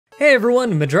Hey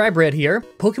everyone, Mah-Dry-Bread here.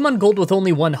 Pokemon Gold with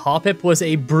only one Hoppip was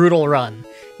a brutal run.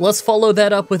 Let's follow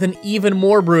that up with an even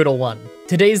more brutal one.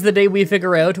 Today's the day we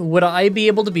figure out, would I be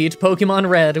able to beat Pokemon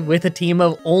Red with a team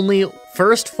of only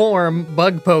first form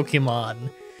bug Pokemon?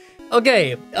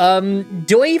 Okay,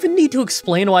 do I even need to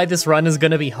explain why this run is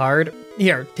gonna be hard?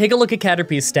 Here, take a look at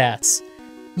Caterpie's stats.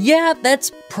 Yeah,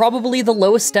 that's probably the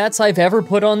lowest stats I've ever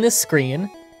put on this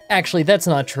screen. Actually, that's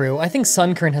not true. I think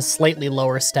Sunkern has slightly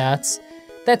lower stats.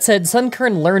 That said,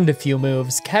 Sunkern learned a few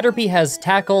moves. Caterpie has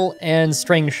Tackle and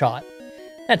String Shot.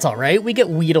 That's alright, we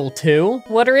get Weedle too.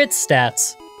 What are its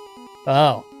stats?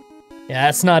 Oh. Yeah,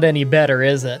 that's not any better,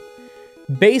 is it?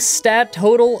 Base stat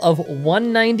total of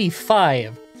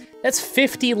 195. That's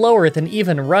 50 lower than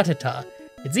even Rattata.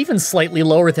 It's even slightly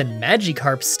lower than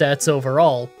Magikarp's stats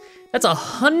overall. That's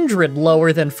 100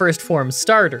 lower than first form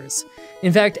starters.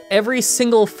 In fact, every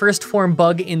single first form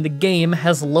bug in the game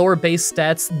has lower base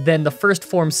stats than the first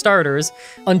form starters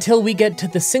until we get to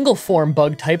the single form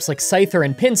bug types like Scyther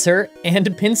and Pinsir, and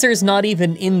Pinsir's not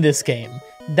even in this game.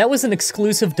 That was an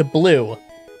exclusive to Blue.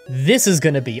 This is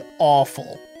gonna be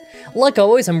awful. Like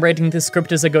always, I'm writing this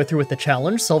script as I go through with the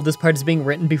challenge, so all this part is being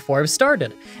written before I've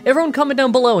started. Everyone comment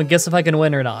down below and guess if I can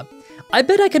win or not. I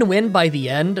bet I can win by the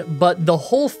end, but the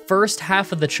whole first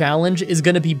half of the challenge is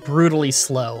gonna be brutally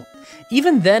slow.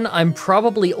 Even then, I'm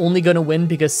probably only gonna win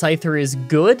because Scyther is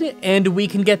good, and we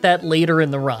can get that later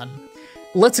in the run.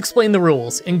 Let's explain the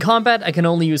rules. In combat, I can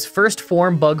only use first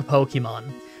form bug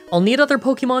Pokemon. I'll need other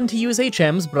Pokemon to use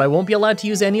HMs, but I won't be allowed to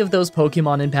use any of those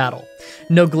Pokemon in battle.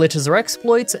 No glitches or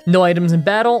exploits, no items in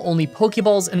battle, only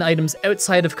Pokeballs and items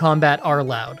outside of combat are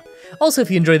allowed. Also,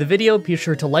 if you enjoyed the video, be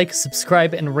sure to like,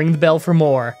 subscribe, and ring the bell for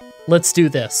more. Let's do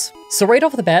this. So right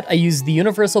off the bat, I used the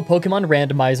Universal Pokemon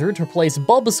Randomizer to replace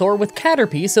Bulbasaur with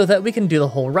Caterpie so that we can do the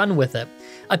whole run with it.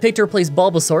 I picked to replace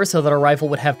Bulbasaur so that our rival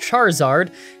would have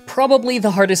Charizard, probably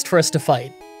the hardest for us to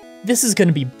fight. This is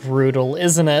gonna be brutal,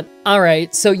 isn't it?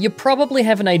 Alright, so you probably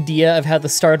have an idea of how the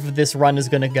start of this run is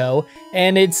gonna go,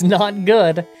 and it's not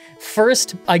good.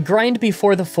 First, I grind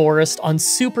before the forest on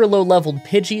super low-leveled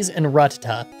Pidgeys and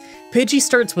Rattata. Pidgey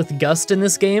starts with Gust in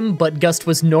this game, but Gust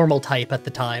was normal type at the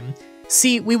time.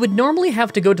 See, we would normally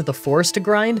have to go to the forest to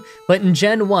grind, but in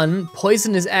Gen 1,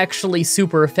 Poison is actually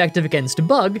super effective against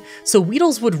Bug, so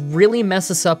Weedles would really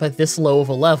mess us up at this low of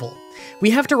a level. We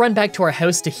have to run back to our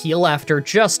house to heal after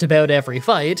just about every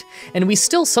fight, and we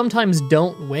still sometimes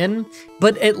don't win,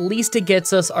 but at least it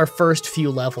gets us our first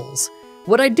few levels.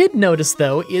 What I did notice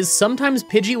though is sometimes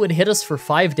Pidgey would hit us for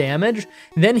 5 damage,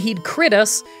 then he'd crit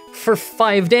us for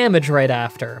 5 damage right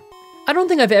after. I don't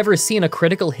think I've ever seen a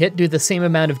critical hit do the same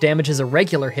amount of damage as a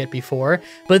regular hit before,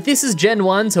 but this is Gen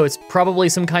 1, so it's probably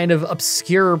some kind of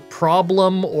obscure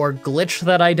problem or glitch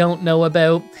that I don't know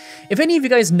about. If any of you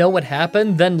guys know what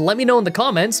happened, then let me know in the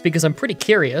comments, because I'm pretty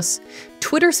curious.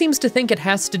 Twitter seems to think it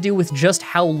has to do with just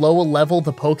how low a level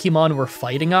the Pokemon we're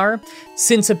fighting are,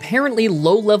 since apparently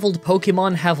low-leveled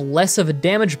Pokemon have less of a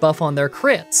damage buff on their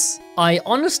crits. I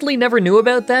honestly never knew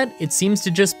about that, it seems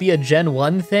to just be a Gen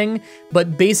 1 thing,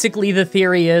 but basically the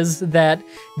theory is that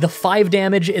the 5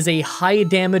 damage is a high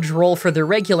damage roll for their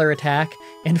regular attack,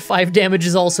 and 5 damage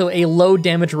is also a low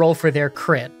damage roll for their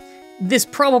crit. This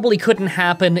probably couldn't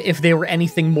happen if they were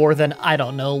anything more than, I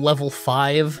don't know, level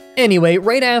 5. Anyway,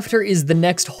 right after is the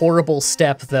next horrible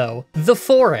step though, the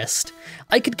forest.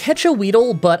 I could catch a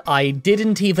Weedle, but I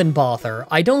didn't even bother.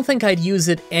 I don't think I'd use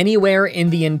it anywhere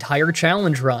in the entire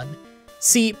challenge run.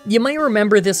 See, you might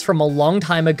remember this from a long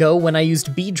time ago when I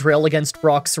used Beedrill against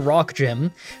Brock's Rock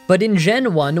Gym, but in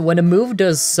Gen 1, when a move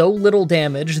does so little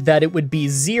damage that it would be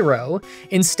 0,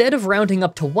 instead of rounding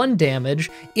up to 1 damage,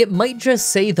 it might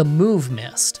just say the move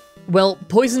missed. Well,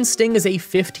 Poison Sting is a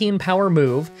 15 power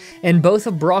move, and both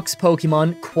of Brock's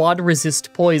Pokemon quad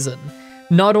resist poison.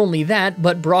 Not only that,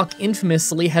 but Brock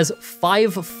infamously has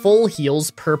 5 full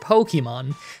heals per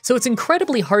Pokemon, so it's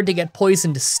incredibly hard to get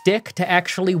poison to stick to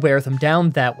actually wear them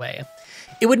down that way.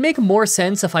 It would make more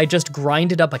sense if I just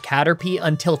grinded up a Caterpie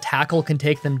until Tackle can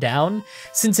take them down,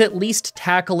 since at least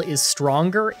Tackle is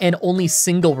stronger and only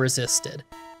single resisted.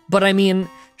 But I mean,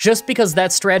 just because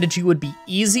that strategy would be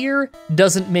easier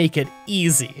doesn't make it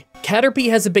easy. Caterpie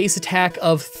has a base attack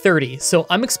of 30, so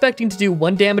I'm expecting to do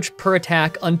 1 damage per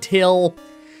attack until,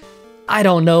 I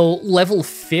don't know, level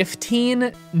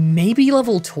 15? Maybe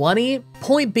level 20?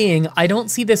 Point being, I don't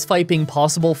see this fight being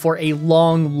possible for a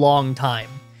long, long time.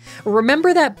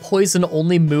 Remember that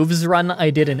poison-only moves run I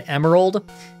did in Emerald?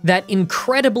 That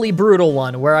incredibly brutal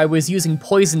one where I was using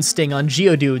Poison Sting on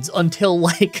Geodudes until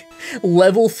like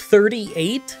level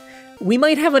 38? We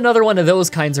might have another one of those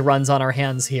kinds of runs on our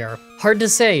hands here. Hard to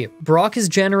say. Brock is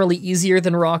generally easier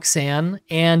than Roxanne,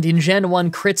 and in Gen 1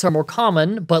 crits are more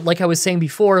common, but like I was saying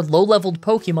before, low-leveled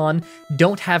Pokemon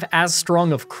don't have as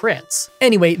strong of crits.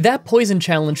 Anyway, that poison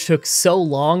challenge took so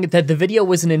long that the video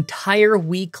was an entire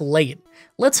week late.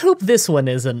 Let's hope this one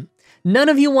isn't. None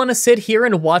of you want to sit here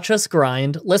and watch us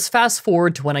grind. Let's fast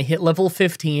forward to when I hit level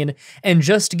 15 and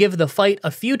just give the fight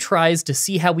a few tries to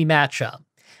see how we match up.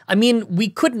 I mean, we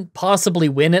couldn't possibly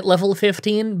win at level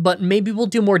 15, but maybe we'll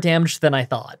do more damage than I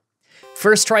thought.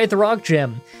 First try at the Rock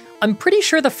Gym. I'm pretty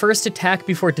sure the first attack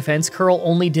before Defense Curl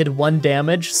only did 1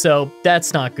 damage, so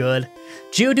that's not good.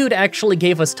 Geodude actually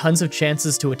gave us tons of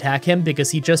chances to attack him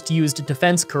because he just used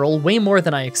Defense Curl way more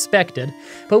than I expected,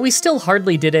 but we still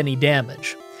hardly did any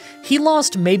damage. He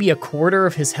lost maybe a quarter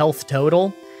of his health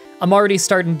total. I'm already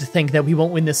starting to think that we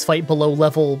won't win this fight below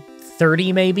level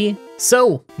 30 maybe.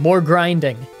 So, more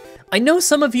grinding. I know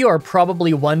some of you are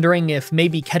probably wondering if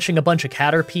maybe catching a bunch of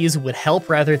Caterpies would help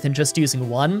rather than just using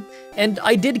one, and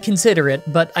I did consider it,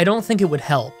 but I don't think it would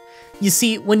help. You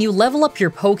see, when you level up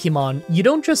your Pokemon, you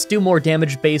don't just do more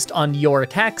damage based on your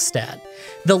attack stat.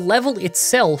 The level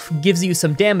itself gives you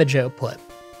some damage output.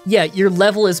 Yeah, your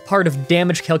level is part of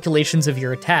damage calculations of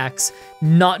your attacks,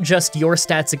 not just your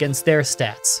stats against their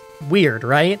stats. Weird,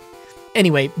 right?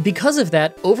 Anyway, because of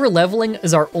that, over-leveling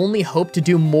is our only hope to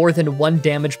do more than 1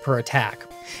 damage per attack.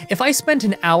 If I spent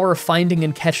an hour finding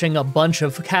and catching a bunch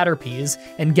of Caterpies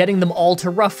and getting them all to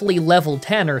roughly level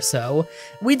 10 or so,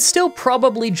 we'd still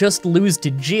probably just lose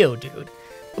to Geodude.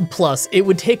 Plus, it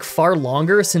would take far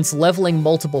longer since leveling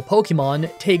multiple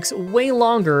Pokemon takes way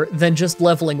longer than just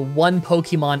leveling 1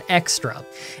 Pokemon extra.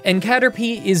 And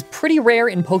Caterpie is pretty rare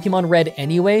in Pokemon Red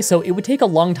anyway, so it would take a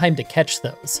long time to catch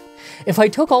those. If I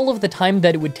took all of the time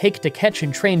that it would take to catch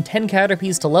and train 10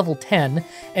 Caterpies to level 10,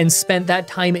 and spent that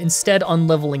time instead on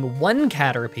leveling 1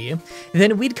 Caterpie,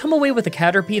 then we'd come away with a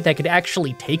Caterpie that could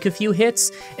actually take a few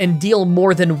hits and deal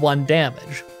more than 1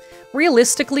 damage.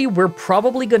 Realistically, we're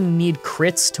probably going to need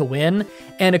crits to win,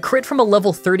 and a crit from a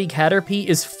level 30 Caterpie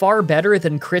is far better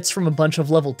than crits from a bunch of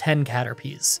level 10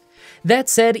 Caterpies. That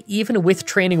said, even with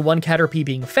training 1 Caterpie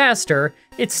being faster,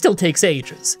 it still takes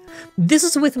ages. This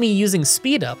is with me using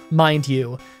speed up, mind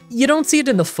you. You don't see it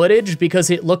in the footage because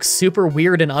it looks super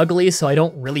weird and ugly, so I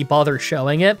don't really bother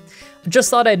showing it. Just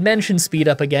thought I'd mention speed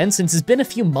up again since it's been a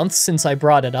few months since I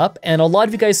brought it up, and a lot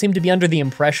of you guys seem to be under the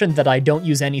impression that I don't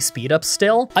use any speed up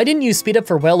still. I didn't use speed up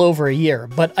for well over a year,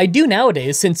 but I do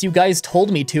nowadays since you guys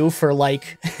told me to for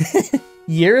like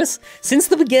years? Since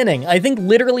the beginning. I think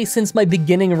literally since my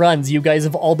beginning runs, you guys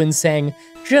have all been saying,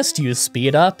 just use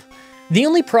speed up. The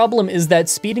only problem is that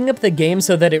speeding up the game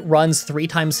so that it runs 3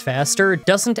 times faster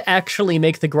doesn't actually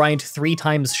make the grind 3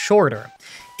 times shorter.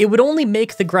 It would only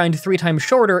make the grind 3 times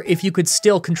shorter if you could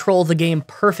still control the game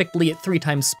perfectly at 3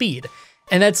 times speed,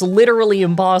 and that's literally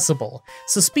impossible.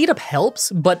 So speed up helps,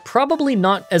 but probably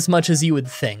not as much as you would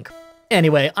think.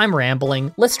 Anyway, I'm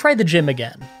rambling. Let's try the gym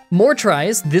again. More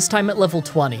tries, this time at level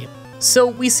 20. So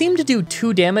we seem to do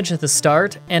 2 damage at the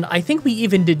start, and I think we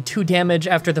even did 2 damage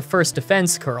after the first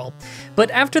defense curl.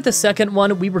 But after the second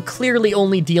one, we were clearly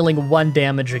only dealing 1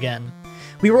 damage again.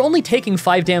 We were only taking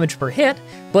 5 damage per hit,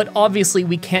 but obviously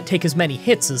we can't take as many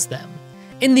hits as them.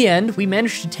 In the end, we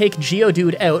managed to take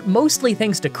Geodude out mostly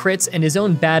thanks to crits and his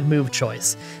own bad move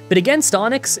choice, but against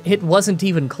Onix, it wasn't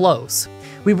even close.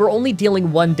 We were only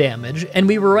dealing 1 damage, and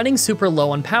we were running super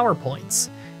low on power points.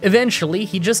 Eventually,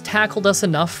 he just tackled us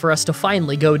enough for us to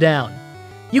finally go down.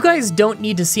 You guys don't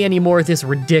need to see any more of this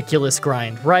ridiculous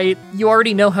grind, right? You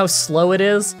already know how slow it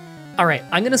is? Alright,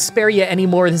 I'm gonna spare you any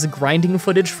more of this grinding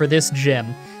footage for this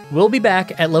gym. We'll be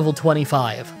back at level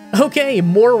 25. Okay,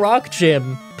 more Rock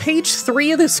Gym. Page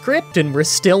 3 of the script and we're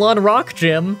still on Rock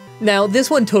Gym. Now, this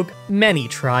one took many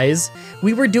tries.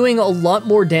 We were doing a lot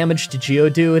more damage to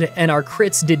Geodude, and our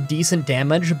crits did decent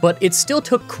damage, but it still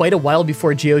took quite a while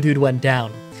before Geodude went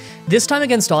down. This time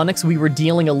against Onix, we were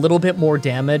dealing a little bit more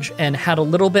damage and had a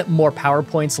little bit more power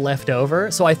points left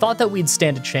over, so I thought that we'd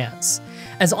stand a chance.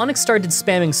 As Onix started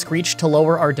spamming Screech to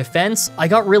lower our defense, I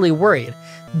got really worried.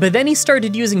 But then he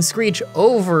started using Screech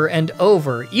over and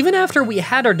over, even after we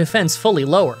had our defense fully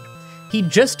lowered. He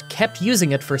just kept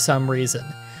using it for some reason.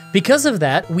 Because of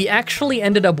that, we actually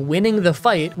ended up winning the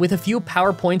fight with a few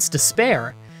power points to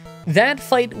spare. That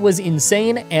fight was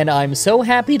insane, and I'm so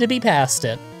happy to be past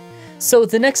it. So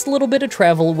the next little bit of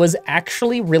travel was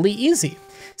actually really easy.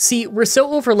 See, we're so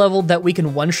overleveled that we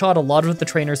can one-shot a lot of the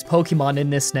trainer's Pokemon in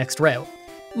this next route.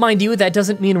 Mind you, that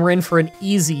doesn't mean we're in for an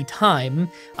easy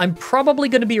time. I'm probably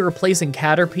going to be replacing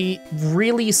Caterpie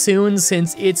really soon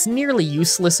since it's nearly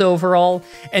useless overall,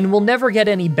 and we'll never get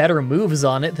any better moves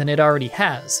on it than it already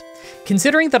has.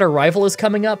 Considering that our rival is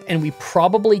coming up and we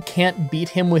probably can't beat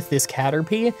him with this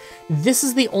Caterpie, this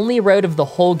is the only route of the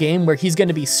whole game where he's going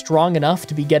to be strong enough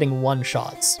to be getting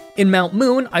one-shots. In Mount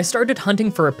Moon, I started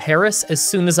hunting for a Paris as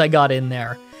soon as I got in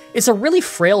there. It's a really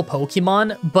frail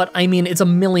Pokemon, but I mean, it's a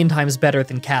million times better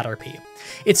than Caterpie.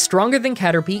 It's stronger than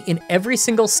Caterpie in every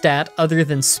single stat other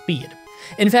than speed.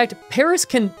 In fact, Paris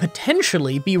can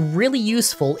potentially be really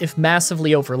useful if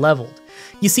massively overleveled.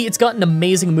 You see, it's got an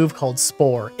amazing move called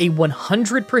Spore, a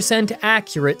 100%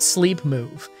 accurate sleep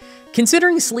move.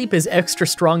 Considering sleep is extra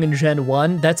strong in Gen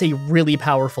 1, that's a really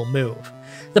powerful move.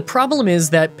 The problem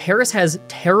is that Paris has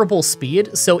terrible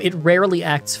speed, so it rarely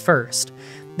acts first.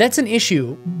 That's an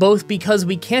issue, both because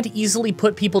we can't easily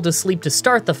put people to sleep to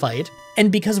start the fight,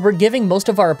 and because we're giving most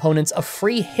of our opponents a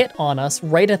free hit on us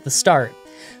right at the start.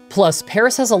 Plus,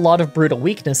 Paris has a lot of brutal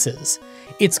weaknesses.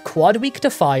 It's quad weak to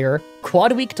fire,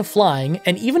 quad weak to flying,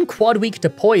 and even quad weak to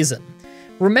poison.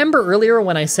 Remember earlier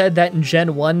when I said that in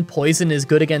Gen 1 poison is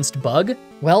good against bug?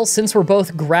 Well, since we're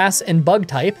both grass and bug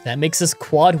type, that makes us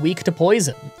quad weak to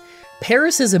poison.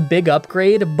 Paris is a big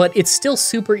upgrade, but it's still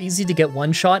super easy to get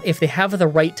one-shot if they have the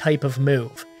right type of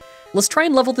move. Let's try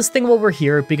and level this thing while we're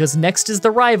here, because next is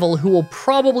the rival, who will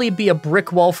probably be a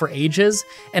brick wall for ages,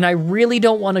 and I really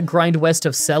don't want to grind west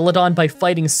of Celadon by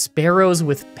fighting sparrows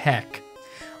with Peck.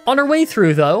 On our way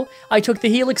through, though, I took the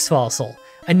Helix Fossil.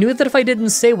 I knew that if I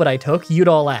didn't say what I took, you'd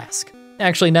all ask.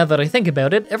 Actually, now that I think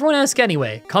about it, everyone ask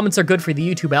anyway. Comments are good for the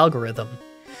YouTube algorithm.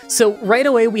 So right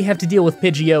away we have to deal with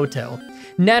Pidgeotto.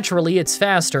 Naturally, it's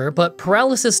faster, but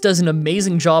Paralysis does an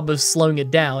amazing job of slowing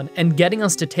it down and getting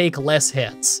us to take less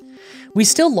hits. We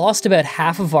still lost about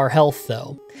half of our health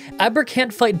though. Aber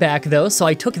can't fight back though, so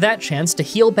I took that chance to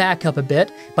heal back up a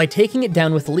bit by taking it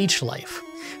down with Leech Life.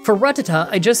 For Rattata,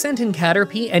 I just sent in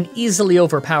Caterpie and easily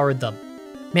overpowered them.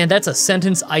 Man, that's a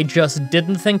sentence I just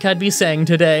didn't think I'd be saying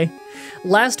today.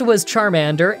 Last was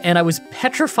Charmander, and I was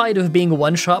petrified of being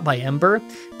one-shot by Ember,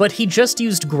 but he just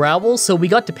used Growl, so we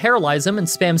got to paralyze him and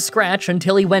spam Scratch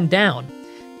until he went down.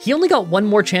 He only got one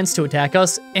more chance to attack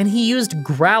us, and he used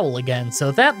Growl again,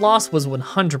 so that loss was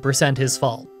 100% his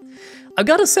fault. I've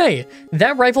gotta say,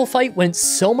 that rival fight went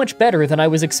so much better than I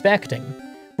was expecting.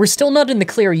 We're still not in the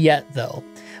clear yet, though.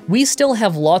 We still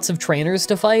have lots of trainers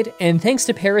to fight, and thanks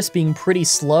to Paris being pretty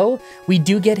slow, we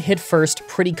do get hit first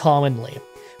pretty commonly.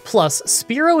 Plus,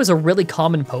 Spearow is a really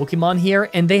common Pokemon here,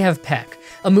 and they have Peck,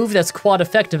 a move that's quad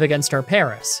effective against our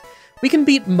Paris. We can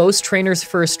beat most trainers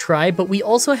first try, but we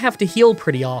also have to heal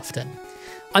pretty often.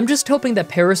 I'm just hoping that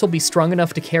Paris will be strong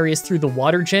enough to carry us through the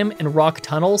Water Gym and Rock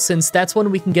Tunnel, since that's when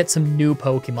we can get some new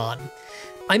Pokemon.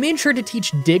 I made sure to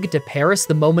teach Dig to Paris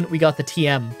the moment we got the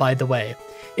TM, by the way.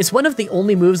 It's one of the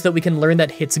only moves that we can learn that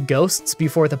hits ghosts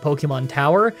before the Pokemon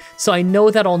Tower, so I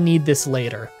know that I'll need this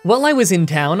later. While I was in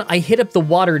town, I hit up the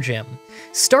Water Gym.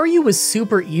 Staryu was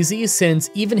super easy since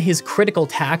even his critical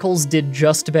tackles did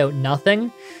just about nothing.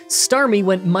 Starmie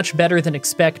went much better than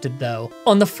expected though.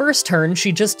 On the first turn,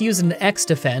 she just used an X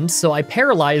defend, so I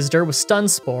paralyzed her with Stun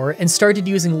Spore and started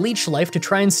using Leech Life to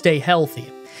try and stay healthy.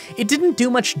 It didn't do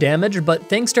much damage, but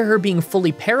thanks to her being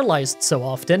fully paralyzed so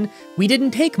often, we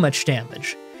didn't take much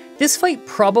damage. This fight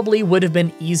probably would have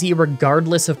been easy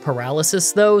regardless of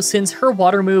Paralysis though, since her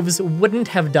water moves wouldn't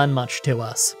have done much to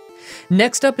us.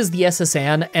 Next up is the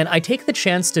SS-An, and I take the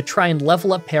chance to try and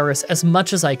level up Paris as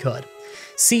much as I could.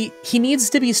 See, he needs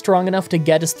to be strong enough to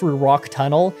get us through Rock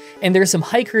Tunnel, and there's some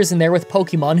hikers in there with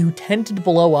Pokemon who tend to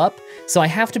blow up, so I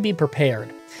have to be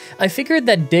prepared. I figured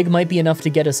that Dig might be enough to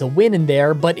get us a win in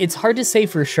there, but it's hard to say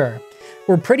for sure.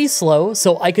 We're pretty slow,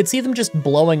 so I could see them just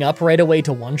blowing up right away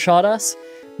to one-shot us.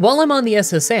 While I'm on the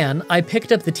SS-An, I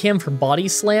picked up the TM for Body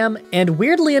Slam, and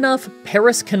weirdly enough,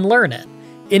 Paris can learn it.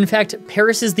 In fact,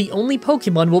 Paris is the only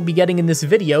Pokemon we'll be getting in this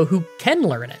video who can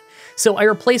learn it, so I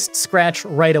replaced Scratch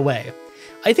right away.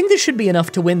 I think this should be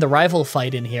enough to win the rival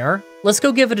fight in here. Let's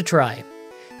go give it a try.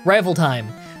 Rival time.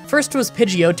 First was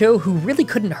Pidgeotto, who really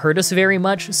couldn't hurt us very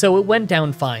much, so it went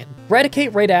down fine.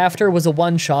 Raticate right after was a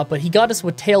one-shot, but he got us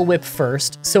with Tail Whip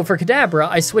first, so for Kadabra,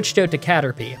 I switched out to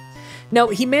Caterpie. Now,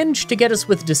 he managed to get us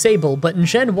with Disable, but in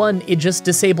Gen 1, it just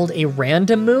disabled a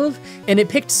random move, and it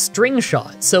picked String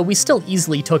Shot, so we still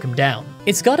easily took him down.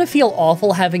 It's gotta feel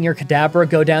awful having your Kadabra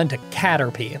go down to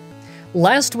Caterpie.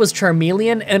 Last was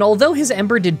Charmeleon, and although his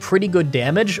Ember did pretty good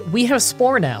damage, we have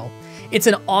Spore now. It's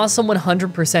an awesome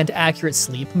 100% accurate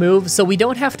sleep move, so we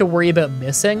don't have to worry about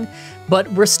missing, but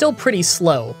we're still pretty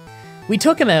slow. We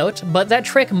took him out, but that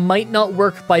trick might not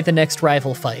work by the next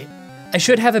rival fight. I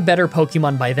should have a better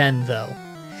Pokemon by then, though.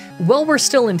 While we're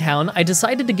still in town, I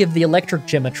decided to give the Electric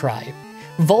Gym a try.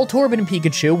 Voltorb and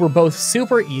Pikachu were both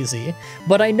super easy,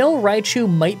 but I know Raichu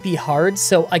might be hard,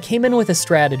 so I came in with a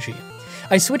strategy.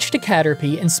 I switched to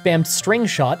Caterpie and spammed String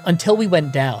Shot until we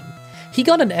went down. He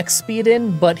got an X speed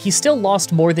in, but he still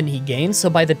lost more than he gained, so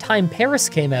by the time Paris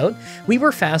came out, we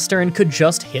were faster and could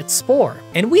just hit Spore.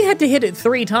 And we had to hit it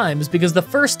 3 times because the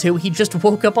first 2 he just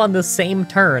woke up on the same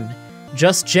turn.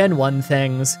 Just Gen 1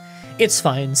 things. It's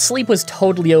fine, Sleep was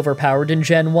totally overpowered in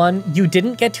Gen 1, you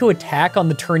didn't get to attack on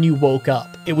the turn you woke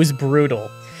up. It was brutal.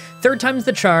 3rd time's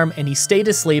the charm, and he stayed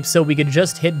asleep so we could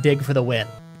just hit Dig for the win.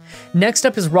 Next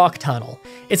up is Rock Tunnel.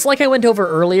 It's like I went over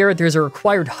earlier, there's a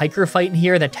required hiker fight in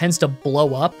here that tends to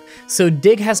blow up, so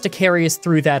Dig has to carry us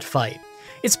through that fight.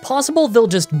 It's possible they'll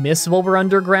just miss while we're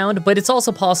underground, but it's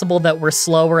also possible that we're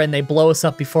slower and they blow us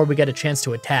up before we get a chance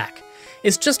to attack.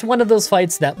 It's just one of those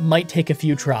fights that might take a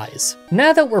few tries.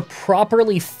 Now that we're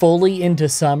properly fully into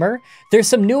summer, there's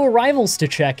some new arrivals to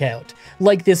check out,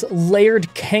 like this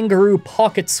layered kangaroo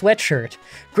pocket sweatshirt,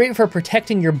 great for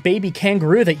protecting your baby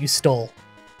kangaroo that you stole.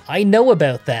 I know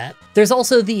about that. There's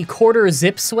also the quarter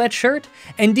zip sweatshirt,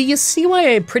 and do you see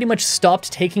why I pretty much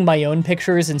stopped taking my own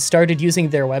pictures and started using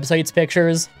their website's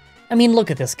pictures? I mean, look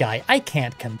at this guy, I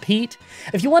can't compete.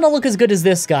 If you want to look as good as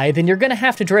this guy, then you're gonna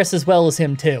have to dress as well as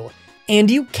him too.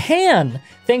 And you can!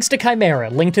 Thanks to Chimera,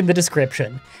 linked in the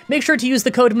description. Make sure to use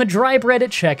the code Mah-Dry-Bread at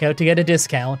checkout to get a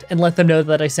discount, and let them know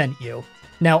that I sent you.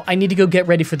 Now, I need to go get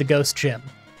ready for the Ghost Gym.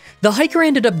 The hiker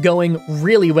ended up going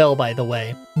really well, by the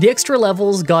way. The extra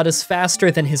levels got us faster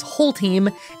than his whole team,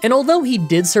 and although he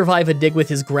did survive a dig with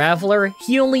his Graveler,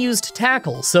 he only used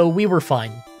Tackle, so we were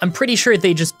fine. I'm pretty sure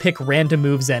they just pick random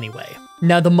moves anyway.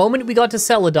 Now, the moment we got to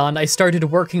Celadon, I started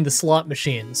working the slot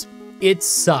machines. It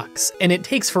sucks, and it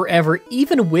takes forever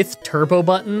even with turbo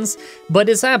buttons, but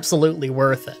it's absolutely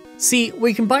worth it. See,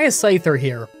 we can buy a Scyther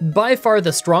here, by far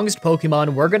the strongest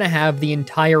Pokemon we're gonna have the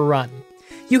entire run.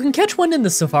 You can catch one in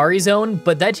the Safari Zone,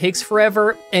 but that takes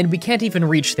forever, and we can't even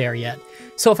reach there yet.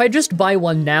 So if I just buy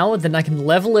one now, then I can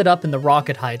level it up in the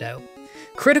Rocket Hideout.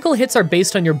 Critical hits are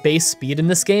based on your base speed in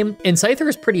this game, and Scyther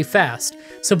is pretty fast,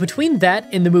 so between that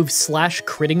and the move slash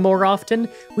critting more often,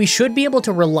 we should be able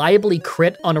to reliably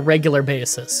crit on a regular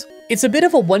basis. It's a bit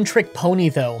of a one-trick pony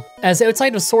though, as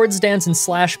outside of Swords Dance and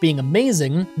Slash being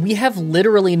amazing, we have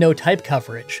literally no type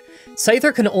coverage.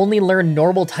 Scyther can only learn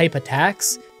normal type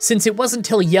attacks, since it wasn't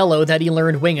till Yellow that he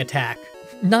learned Wing Attack.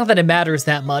 Not that it matters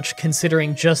that much,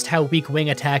 considering just how weak Wing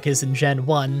Attack is in Gen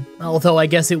 1, although I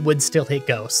guess it would still hit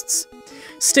ghosts.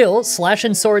 Still, Slash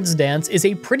and Swords Dance is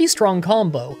a pretty strong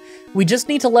combo. We just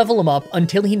need to level him up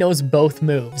until he knows both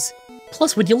moves.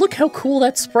 Plus, would you look how cool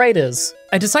that sprite is?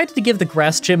 I decided to give the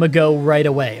Grass Gym a go right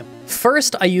away.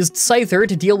 First, I used Scyther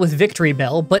to deal with Victory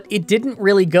Bell, but it didn't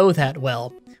really go that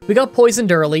well. We got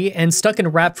poisoned early and stuck in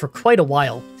Wrap for quite a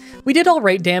while. We did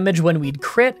alright damage when we'd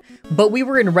crit, but we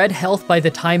were in red health by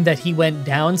the time that he went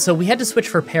down, so we had to switch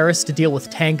for Paris to deal with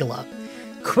Tangela.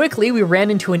 Quickly, we ran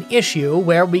into an issue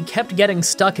where we kept getting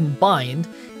stuck in Bind,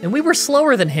 and we were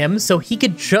slower than him, so he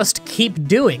could just keep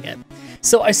doing it.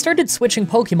 So I started switching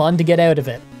Pokemon to get out of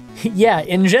it. Yeah,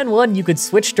 in Gen 1 you could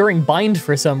switch during Bind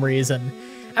for some reason.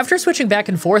 After switching back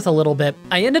and forth a little bit,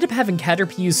 I ended up having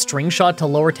Caterpie use String Shot to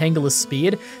lower Tangela's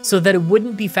speed so that it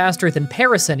wouldn't be faster than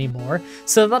Paris anymore,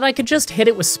 so that I could just hit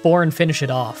it with Spore and finish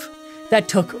it off. That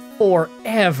took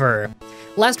forever.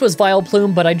 Last was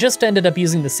Vileplume, but I just ended up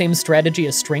using the same strategy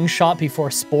as String Shot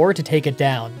before Spore to take it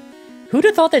down. Who'd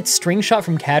have thought that String Shot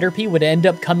from Caterpie would end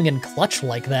up coming in clutch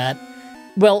like that?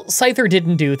 Well, Scyther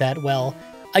didn't do that well.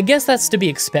 I guess that's to be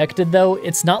expected though,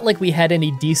 it's not like we had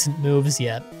any decent moves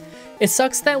yet. It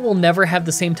sucks that we'll never have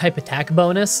the same type attack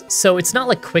bonus, so it's not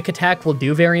like Quick Attack will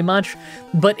do very much,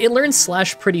 but it learns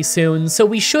Slash pretty soon, so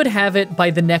we should have it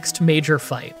by the next major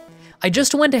fight. I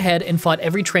just went ahead and fought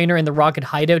every trainer in the Rocket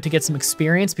Hideout to get some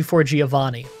experience before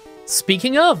Giovanni.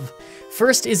 Speaking of,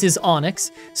 first is his Onix,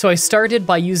 so I started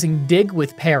by using Dig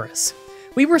with Paris.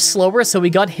 We were slower, so we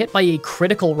got hit by a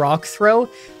critical rock throw,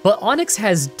 but Onix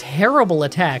has terrible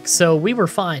attacks, so we were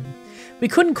fine. We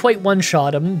couldn't quite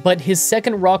one-shot him, but his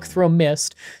second rock throw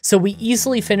missed, so we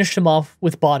easily finished him off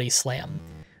with Body Slam.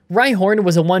 Rhyhorn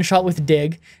was a one-shot with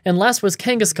Dig, and last was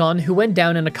Kangaskhan, who went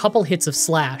down in a couple hits of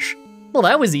Slash. Well,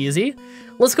 that was easy.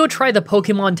 Let's go try the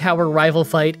Pokemon Tower rival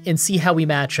fight and see how we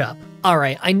match up.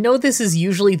 Alright, I know this is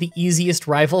usually the easiest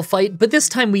rival fight, but this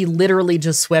time we literally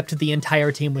just swept the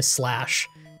entire team with Slash.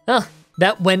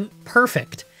 That went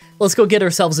perfect. Let's go get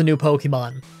ourselves a new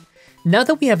Pokemon. Now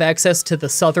that we have access to the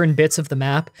southern bits of the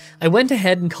map, I went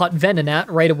ahead and caught Venonat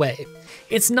right away.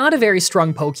 It's not a very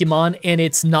strong Pokemon, and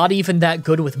it's not even that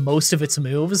good with most of its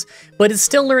moves, but it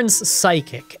still learns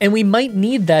Psychic, and we might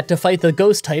need that to fight the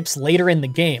ghost types later in the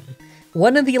game.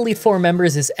 One of the Elite Four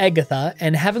members is Agatha,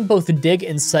 and having both Dig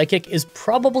and Psychic is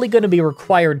probably going to be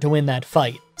required to win that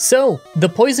fight. So, the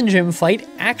Poison Gym fight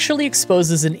actually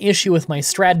exposes an issue with my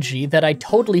strategy that I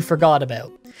totally forgot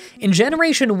about. In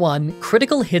Generation 1,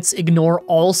 critical hits ignore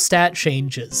all stat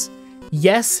changes.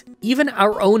 Yes, even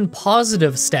our own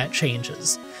positive stat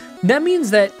changes. That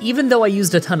means that even though I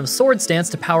used a ton of Sword Stance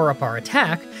to power up our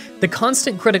attack, the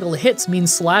constant critical hits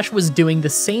means Slash was doing the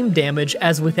same damage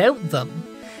as without them.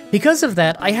 Because of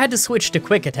that, I had to switch to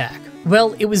Quick Attack.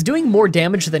 Well, it was doing more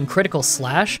damage than Critical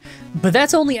Slash, but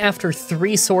that's only after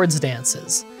 3 Swords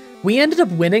Dances. We ended up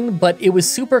winning, but it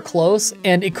was super close,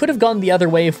 and it could have gone the other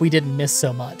way if we didn't miss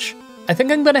so much. I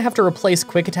think I'm gonna have to replace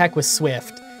Quick Attack with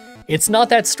Swift. It's not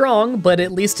that strong, but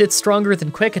at least it's stronger than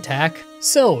Quick Attack.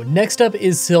 So, next up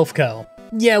is Silphco.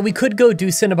 Yeah, we could go do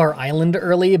Cinnabar Island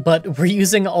early, but we're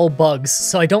using all bugs,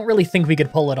 so I don't really think we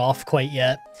could pull it off quite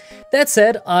yet. That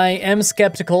said, I am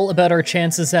skeptical about our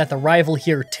chances at the rival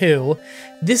here too.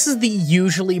 This is the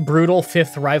usually brutal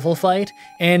 5th rival fight,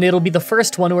 and it'll be the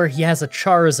first one where he has a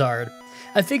Charizard.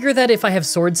 I figure that if I have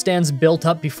Sword Stands built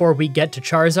up before we get to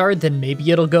Charizard, then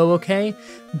maybe it'll go okay,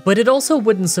 but it also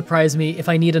wouldn't surprise me if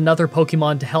I need another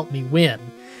Pokemon to help me win.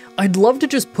 I'd love to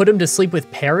just put him to sleep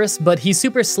with Paris, but he's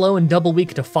super slow and double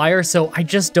weak to fire, so I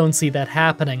just don't see that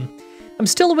happening. I'm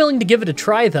still willing to give it a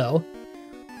try though.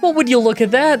 Well, would you look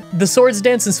at that? The Swords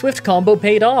Dance and Swift combo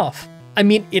paid off. I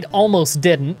mean, it almost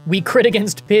didn't. We crit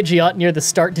against Pidgeot near the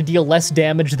start to deal less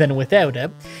damage than without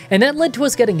it, and that led to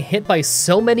us getting hit by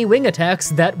so many wing attacks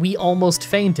that we almost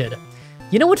fainted.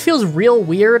 You know what feels real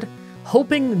weird?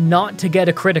 Hoping not to get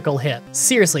a critical hit.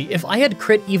 Seriously, if I had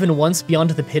crit even once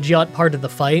beyond the Pidgeot part of the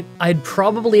fight, I'd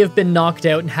probably have been knocked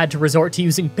out and had to resort to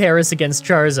using Paris against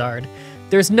Charizard.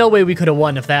 There's no way we could have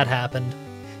won if that happened.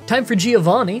 Time for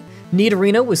Giovanni.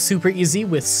 Nidorino was super easy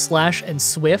with Slash and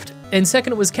Swift, and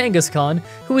second was Kangaskhan,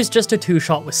 who was just a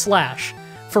 2-shot with Slash.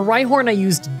 For Rhyhorn I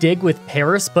used Dig with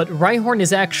Paris, but Rhyhorn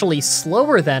is actually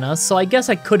slower than us, so I guess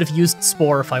I could have used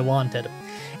Spore if I wanted.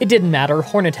 It didn't matter,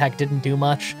 Horn Attack didn't do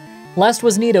much. Last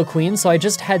was Nidoqueen, so I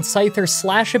just had Scyther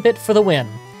slash a bit for the win.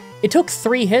 It took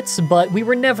 3 hits, but we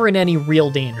were never in any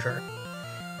real danger.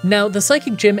 Now, the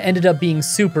Psychic Gym ended up being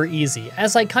super easy,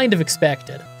 as I kind of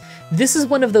expected. This is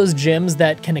one of those gyms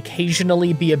that can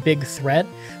occasionally be a big threat,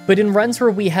 but in runs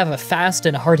where we have a fast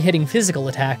and hard-hitting physical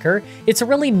attacker, it's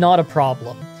really not a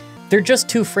problem. They're just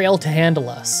too frail to handle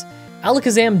us.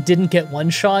 Alakazam didn't get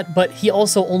one-shot, but he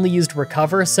also only used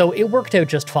Recover, so it worked out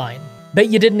just fine. Bet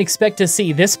you didn't expect to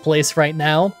see this place right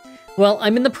now? Well,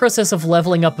 I'm in the process of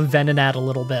leveling up Venonat a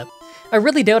little bit. I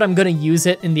really doubt I'm gonna use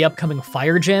it in the upcoming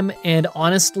Fire Gym, and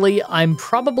honestly, I'm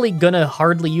probably gonna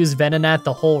hardly use Venonat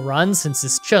the whole run since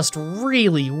it's just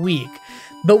really weak.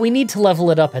 But we need to level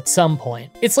it up at some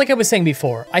point. It's like I was saying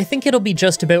before, I think it'll be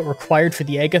just about required for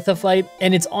the Agatha fight,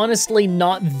 and it's honestly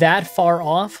not that far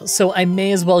off, so I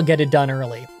may as well get it done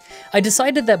early. I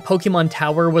decided that Pokemon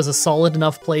Tower was a solid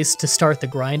enough place to start the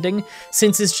grinding,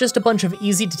 since it's just a bunch of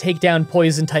easy to take down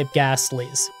Poison-type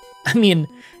Ghastlies. I mean,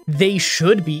 they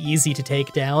should be easy to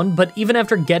take down, but even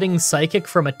after getting Psychic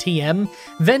from a TM,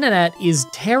 Venonat is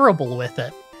terrible with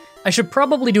it. I should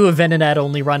probably do a Venonat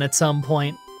only run at some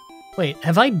point. Wait,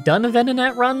 have I done a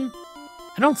Venonat run?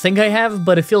 I don't think I have,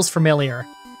 but it feels familiar.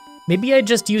 Maybe I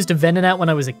just used a Venonat when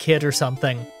I was a kid or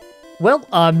something. Well,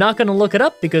 I'm not gonna look it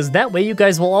up because that way you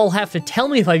guys will all have to tell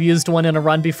me if I've used one in a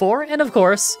run before, and of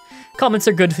course, comments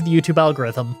are good for the YouTube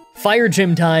algorithm. Fire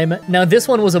Gym time. Now this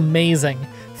one was amazing.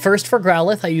 First for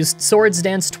Growlithe, I used Swords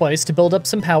Dance twice to build up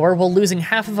some power while losing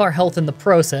half of our health in the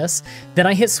process, then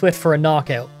I hit Swift for a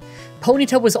knockout.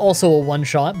 Ponyta was also a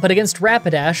one-shot, but against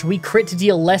Rapidash, we crit to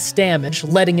deal less damage,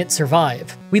 letting it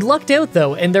survive. We lucked out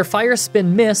though, and their Fire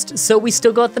Spin missed, so we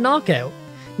still got the knockout.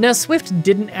 Now, Swift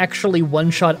didn't actually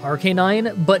one-shot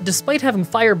Arcanine, but despite having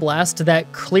Fire Blast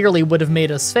that clearly would have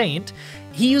made us faint,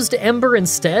 he used Ember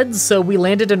instead, so we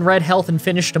landed in red health and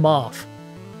finished him off.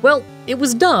 Well, it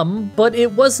was dumb, but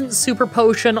it wasn't Super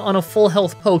Potion on a full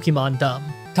health Pokemon dumb.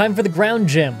 Time for the ground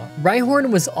gym.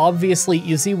 Rhyhorn was obviously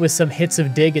easy with some hits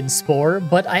of Dig and Spore,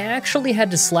 but I actually had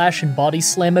to slash and body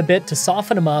slam a bit to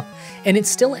soften him up, and it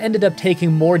still ended up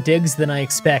taking more digs than I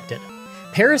expected.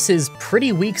 Paris is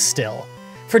pretty weak still.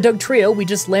 For Dugtrio, we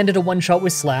just landed a one-shot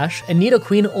with Slash, and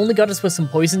Nidoqueen only got us with some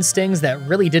Poison Stings that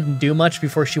really didn't do much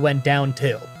before she went down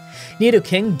too.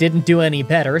 Nidoking didn't do any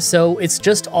better, so it's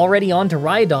just already on to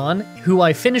Rhydon, who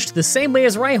I finished the same way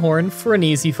as Rhyhorn for an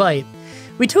easy fight.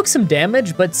 We took some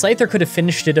damage, but Scyther could have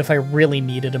finished it if I really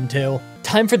needed him to.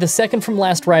 Time for the second from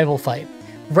last rival fight.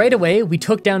 Right away, we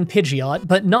took down Pidgeot,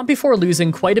 but not before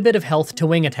losing quite a bit of health to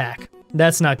Wing Attack.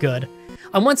 That's not good.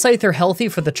 I want Scyther healthy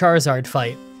for the Charizard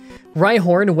fight.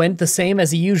 Rhyhorn went the same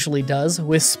as he usually does,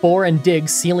 with Spore and Dig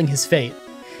sealing his fate.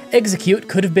 Execute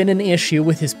could have been an issue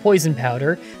with his Poison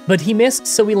Powder, but he missed,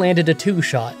 so we landed a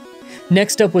 2-shot.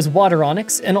 Next up was Water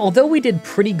Onix, and although we did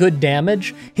pretty good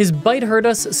damage, his bite hurt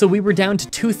us, so we were down to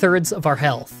 2/3 of our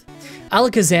health.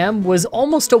 Alakazam was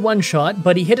almost a 1-shot,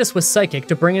 but he hit us with Psychic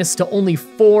to bring us to only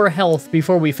 4 health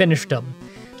before we finished him.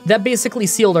 That basically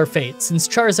sealed our fate, since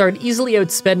Charizard easily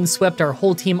outsped and swept our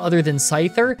whole team other than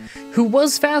Scyther, who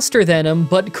was faster than him,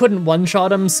 but couldn't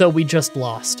one-shot him, so we just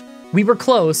lost. We were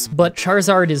close, but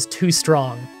Charizard is too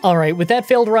strong. Alright, with that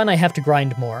failed run, I have to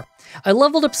grind more. I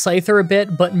leveled up Scyther a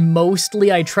bit, but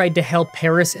mostly I tried to help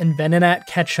Paris and Venonat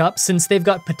catch up since they've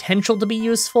got potential to be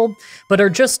useful, but are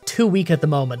just too weak at the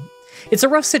moment. It's a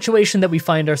rough situation that we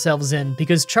find ourselves in,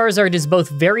 because Charizard is both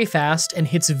very fast and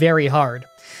hits very hard.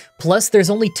 Plus, there's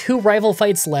only 2 rival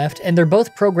fights left, and they're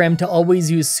both programmed to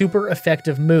always use super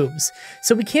effective moves,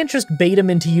 so we can't just bait him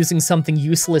into using something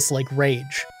useless like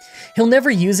Rage. He'll never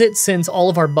use it since all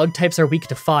of our bug types are weak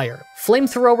to fire.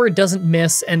 Flamethrower doesn't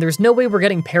miss, and there's no way we're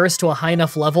getting Paris to a high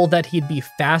enough level that he'd be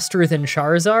faster than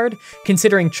Charizard,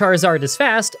 considering Charizard is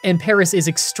fast and Paris is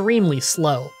extremely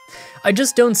slow. I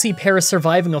just don't see Paris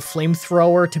surviving a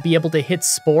Flamethrower to be able to hit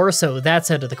Spore, so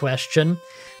that's out of the question.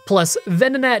 Plus,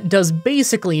 Venonat does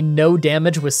basically no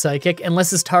damage with Psychic unless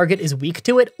his target is weak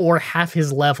to it or half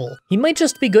his level. He might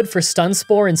just be good for Stun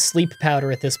Spore and Sleep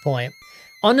Powder at this point.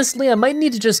 Honestly, I might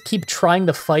need to just keep trying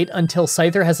the fight until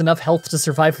Scyther has enough health to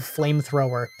survive a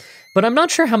Flamethrower, but I'm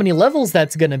not sure how many levels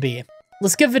that's gonna be.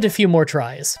 Let's give it a few more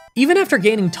tries. Even after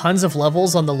gaining tons of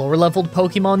levels on the lower leveled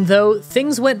Pokemon though,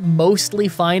 things went mostly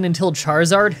fine until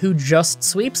Charizard, who just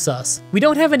sweeps us. We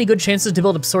don't have any good chances to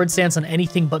build up Sword Stance on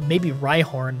anything but maybe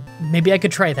Rhyhorn. Maybe I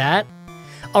could try that?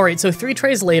 Alright, so 3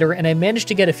 tries later and I managed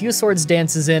to get a few Swords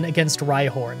Dances in against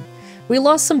Rhyhorn. We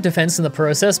lost some defense in the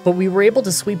process, but we were able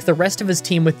to sweep the rest of his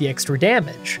team with the extra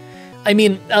damage. I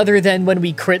mean, other than when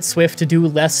we crit Swift to do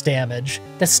less damage.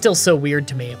 That's still so weird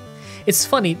to me. It's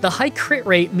funny, the high crit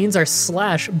rate means our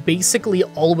Slash basically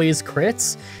always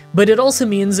crits, but it also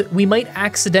means we might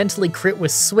accidentally crit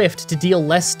with Swift to deal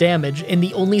less damage in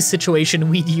the only situation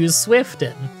we'd use Swift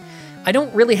in. I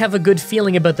don't really have a good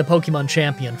feeling about the Pokemon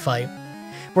Champion fight.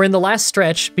 We're in the last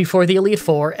stretch before the Elite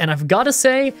Four, and I've gotta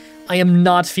say, I am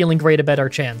not feeling great about our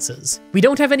chances. We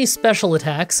don't have any special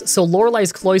attacks, so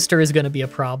Lorelei's Cloyster is gonna be a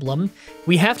problem.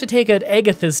 We have to take out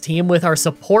Agatha's team with our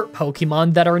support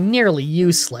Pokemon that are nearly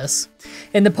useless.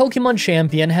 And the Pokemon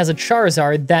Champion has a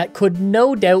Charizard that could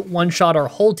no doubt one-shot our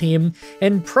whole team,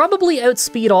 and probably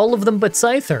outspeed all of them but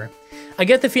Scyther. I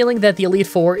get the feeling that the Elite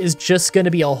Four is just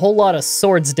gonna be a whole lot of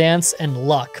Swords Dance and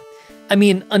luck. I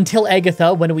mean, until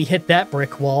Agatha, when we hit that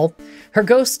brick wall. Her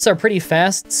ghosts are pretty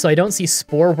fast, so I don't see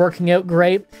Spore working out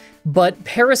great, but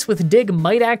Paris with Dig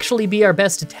might actually be our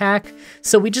best attack,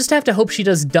 so we just have to hope she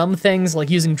does dumb things like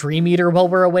using Dream Eater while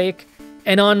we're awake.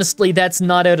 And honestly, that's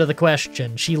not out of the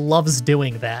question. She loves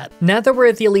doing that. Now that we're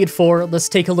at the Elite Four, let's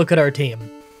take a look at our team.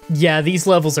 Yeah, these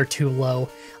levels are too low.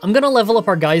 I'm gonna level up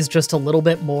our guys just a little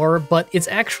bit more, but it's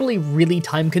actually really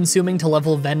time-consuming to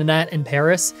level Venonat and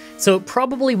Paris, so it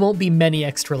probably won't be many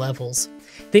extra levels.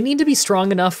 They need to be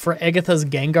strong enough for Agatha's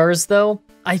Gengars, though.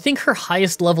 I think her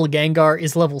highest level Gengar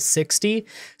is level 60,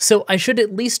 so I should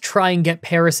at least try and get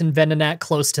Paris and Venonat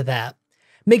close to that.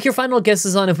 Make your final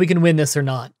guesses on if we can win this or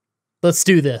not. Let's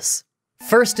do this.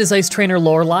 First is Ice Trainer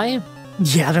Lorelei.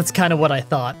 Yeah, that's kind of what I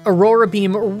thought. Aurora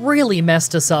Beam really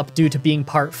messed us up due to being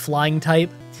part Flying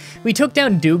type. We took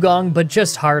down Dugong, but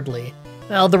just hardly.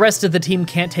 Well, the rest of the team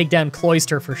can't take down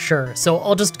Cloyster for sure, so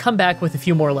I'll just come back with a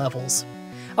few more levels.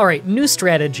 Alright, new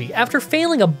strategy. After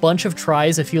failing a bunch of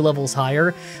tries a few levels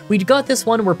higher, we got this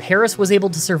one where Paris was able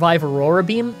to survive Aurora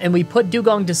Beam, and we put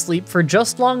Dugong to sleep for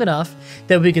just long enough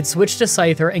that we could switch to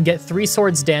Scyther and get 3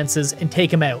 Swords Dances and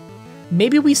take him out.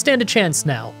 Maybe we stand a chance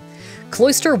now.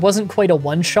 Cloyster wasn't quite a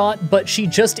one-shot, but she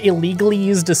just illegally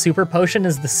used a Super Potion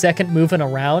as the second move in a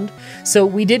round, so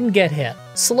we didn't get hit.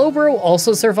 Slowbro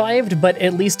also survived, but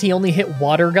at least he only hit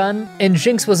Water Gun, and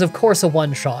Jinx was of course a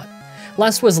one-shot.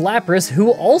 Last was Lapras,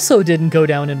 who also didn't go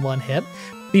down in one hit,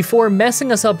 before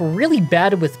messing us up really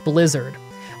bad with Blizzard.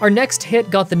 Our next hit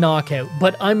got the knockout,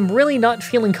 but I'm really not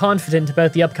feeling confident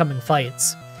about the upcoming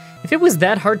fights. If it was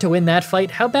that hard to win that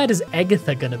fight, how bad is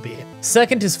Agatha gonna be?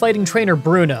 Second is Fighting Trainer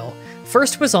Bruno.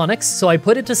 First was Onyx, so I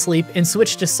put it to sleep and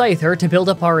switched to Scyther to build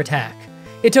up our attack.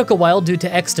 It took a while due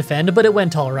to X defend, but it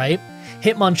went alright.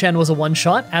 Hitmonchan was a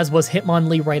one-shot, as was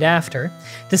Hitmonlee right after.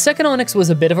 The second Onyx was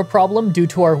a bit of a problem due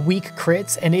to our weak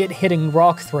crits and it hitting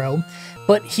Rock Throw,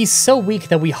 but he's so weak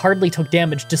that we hardly took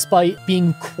damage despite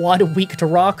being quad weak to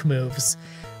rock moves.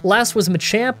 Last was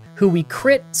Machamp, who we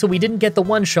crit, so we didn't get the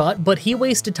one-shot, but he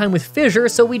wasted time with Fissure,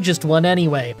 so we just won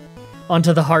anyway.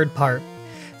 Onto the hard part.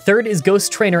 Third is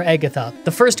Ghost Trainer Agatha. The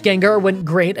first Gengar went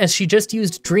great as she just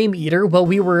used Dream Eater while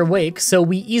we were awake, so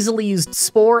we easily used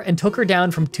Spore and took her down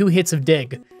from 2 hits of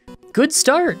Dig. Good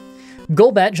start!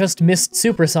 Golbat just missed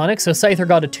Supersonic, so Scyther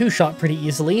got a 2-shot pretty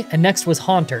easily, and next was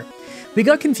Haunter. We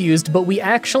got confused, but we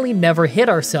actually never hit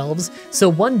ourselves, so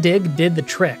 1 Dig did the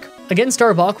trick. Against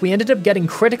Arbok, we ended up getting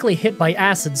critically hit by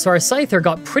Acid, so our Scyther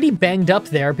got pretty banged up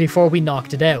there before we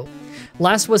knocked it out.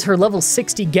 Last was her level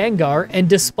 60 Gengar, and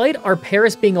despite our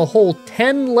Paris being a whole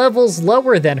 10 levels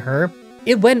lower than her,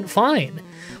 it went fine.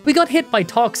 We got hit by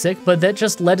Toxic, but that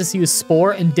just let us use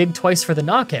Spore and Dig twice for the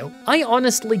knockout. I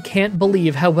honestly can't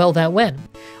believe how well that went.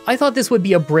 I thought this would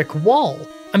be a brick wall.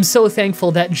 I'm so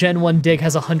thankful that Gen 1 Dig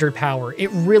has 100 power,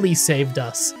 it really saved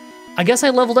us. I guess I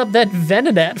leveled up that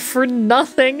Venonat for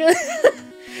nothing.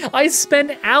 I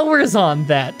spent hours on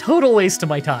that, total waste of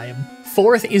my time.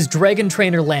 Fourth is Dragon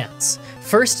Trainer Lance.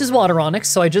 First is Water Onyx,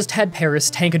 so I just had Paris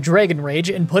tank a Dragon Rage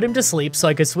and put him to sleep so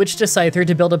I could switch to Scyther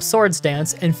to build up Swords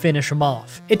Dance and finish him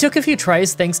off. It took a few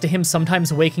tries thanks to him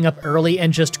sometimes waking up early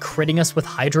and just critting us with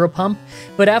Hydro Pump,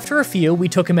 but after a few, we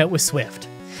took him out with Swift.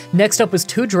 Next up was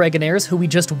 2 Dragonairs who we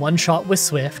just one-shot with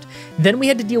Swift, then we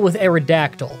had to deal with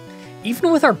Aerodactyl.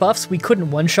 Even with our buffs, we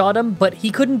couldn't one-shot him, but he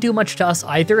couldn't do much to us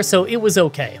either, so it was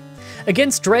okay.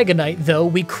 Against Dragonite, though,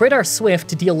 we crit our Swift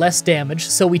to deal less damage,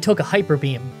 so we took a Hyper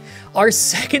Beam. Our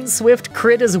second Swift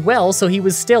crit as well, so he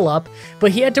was still up,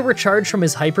 but he had to recharge from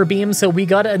his Hyper Beam, so we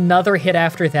got another hit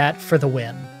after that for the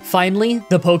win. Finally,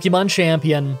 the Pokemon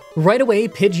Champion. Right away,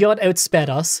 Pidgeot outsped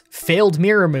us, failed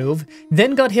Mirror Move,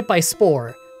 then got hit by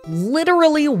Spore.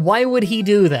 Literally, why would he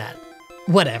do that?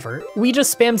 Whatever, we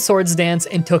just spammed Swords Dance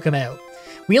and took him out.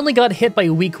 We only got hit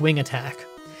by weak Wing Attack.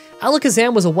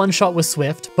 Alakazam was a one-shot with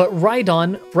Swift, but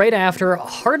Rhydon, right after,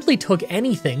 hardly took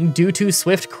anything due to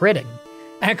Swift critting.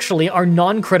 Actually, our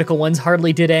non-critical ones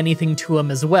hardly did anything to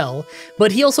him as well,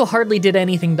 but he also hardly did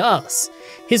anything to us.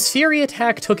 His Fury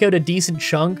attack took out a decent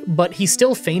chunk, but he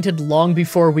still fainted long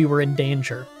before we were in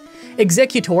danger.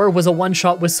 Executor was a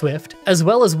one-shot with Swift, as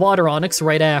well as Water Onyx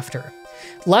right after.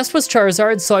 Last was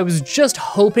Charizard, so I was just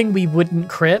hoping we wouldn't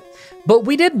crit, but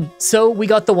we didn't, so we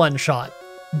got the one-shot.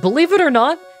 Believe it or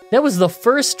not, that was the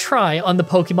first try on the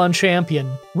Pokemon Champion.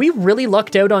 We really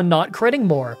lucked out on not critting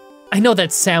more. I know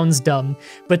that sounds dumb,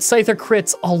 but Scyther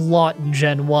crits a lot in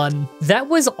Gen 1. That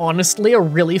was honestly a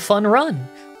really fun run.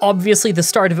 Obviously the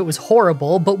start of it was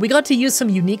horrible, but we got to use some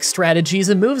unique strategies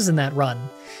and moves in that run.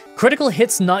 Critical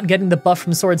hits not getting the buff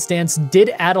from Swords Dance did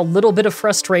add a little bit of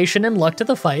frustration and luck to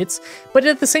the fights, but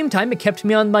at the same time it kept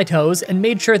me on my toes and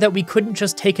made sure that we couldn't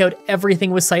just take out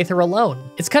everything with Scyther alone.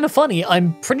 It's kind of funny,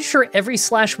 I'm pretty sure every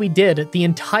slash we did, the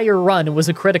entire run was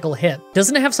a critical hit.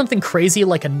 Doesn't it have something crazy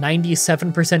like a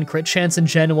 97% crit chance in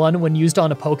Gen 1 when used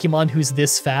on a Pokemon who's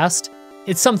this fast?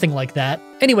 It's something like that.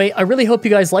 Anyway, I really hope you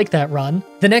guys like that run.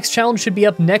 The next challenge should be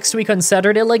up next week on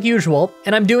Saturday like usual,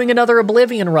 and I'm doing another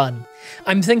Oblivion run.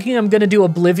 I'm thinking I'm gonna do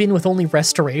Oblivion with only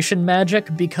Restoration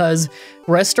magic because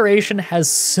Restoration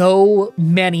has so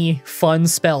many fun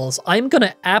spells. I'm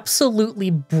gonna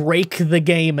absolutely break the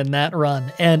game in that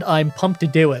run, and I'm pumped to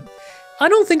do it. I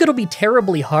don't think it'll be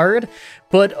terribly hard,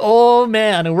 but oh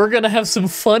man, we're gonna have some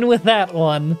fun with that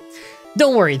one.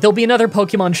 Don't worry, there'll be another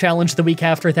Pokemon challenge the week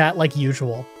after that like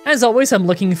usual. As always, I'm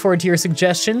looking forward to your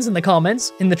suggestions in the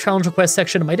comments, in the challenge request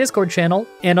section of my Discord channel,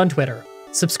 and on Twitter.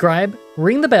 Subscribe,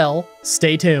 ring the bell,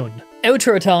 stay tuned.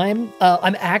 Outro time.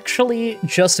 I'm actually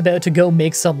just about to go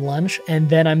make some lunch, and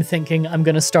then I'm thinking I'm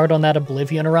gonna start on that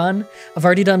Oblivion run. I've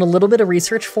already done a little bit of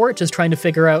research for it, just trying to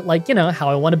figure out, like, you know, how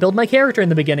I want to build my character in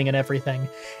the beginning and everything.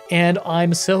 And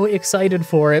I'm so excited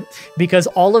for it, because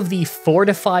all of the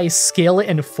Fortify skill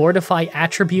and Fortify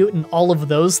attribute and all of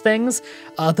those things,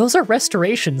 those are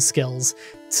restoration skills.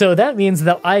 So that means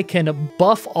that I can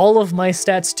buff all of my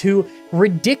stats to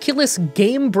ridiculous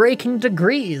game-breaking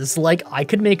degrees. Like, I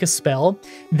could make a spell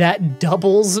that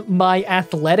doubles my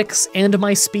athletics and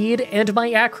my speed and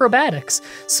my acrobatics,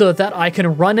 so that I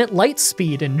can run at light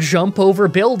speed and jump over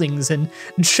buildings and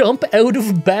jump out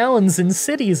of bounds in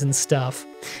cities and stuff.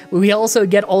 We also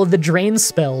get all of the drain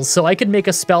spells, so I could make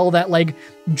a spell that, like,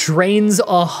 drains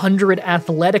 100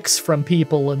 athletics from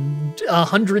people and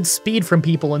 100 speed from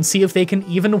people and see if they can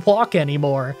even walk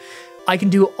anymore. I can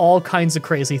do all kinds of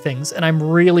crazy things, and I'm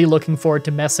really looking forward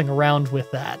to messing around with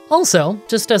that. Also,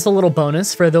 just as a little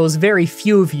bonus for those very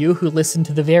few of you who listen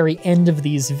to the very end of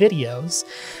these videos,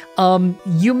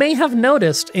 you may have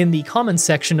noticed in the comments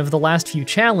section of the last few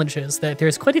challenges that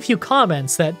there's quite a few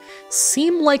comments that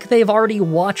seem like they've already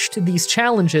watched these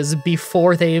challenges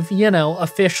before they've,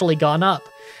 officially gone up.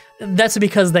 That's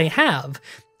because they have.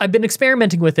 I've been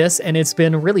experimenting with this, and it's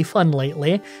been really fun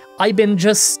lately. I've been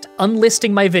just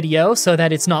unlisting my video so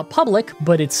that it's not public,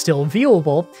 but it's still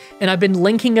viewable, and I've been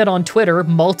linking it on Twitter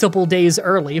multiple days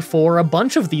early for a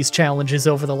bunch of these challenges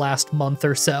over the last month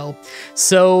or so.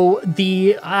 So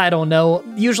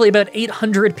usually about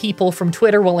 800 people from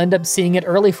Twitter will end up seeing it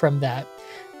early from that.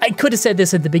 I could have said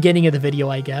this at the beginning of the video,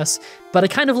 I guess, but I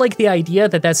kind of like the idea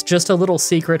that that's just a little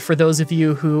secret for those of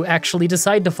you who actually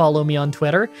decide to follow me on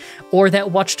Twitter, or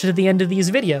that watch to the end of these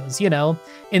videos,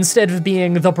 Instead of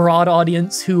being the broad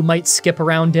audience who might skip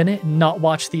around in it and not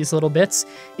watch these little bits,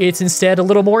 it's instead a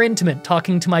little more intimate,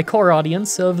 talking to my core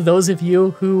audience of those of you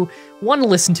who want to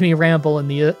listen to me ramble in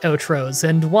the outros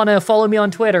and want to follow me on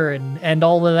Twitter and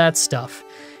all of that stuff.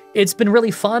 It's been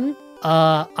really fun.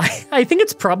 I think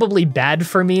it's probably bad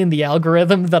for me in the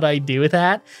algorithm that I do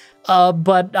that,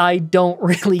 but I don't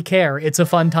really care. It's a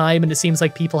fun time, and it seems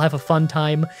like people have a fun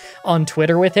time on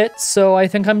Twitter with it, so I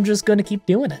think I'm just gonna keep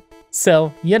doing it.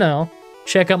 So,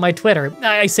 check out my Twitter.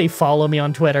 I say follow me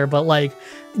on Twitter, but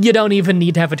you don't even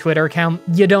need to have a Twitter account.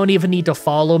 You don't even need to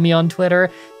follow me on Twitter.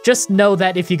 Just know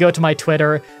that if you go to my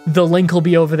Twitter, the link will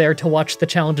be over there to watch the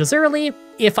challenges early,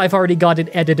 if I've already got it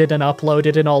edited and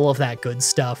uploaded and all of that good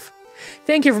stuff.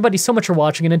 Thank you everybody so much for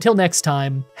watching, and until next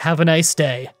time, have a nice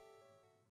day.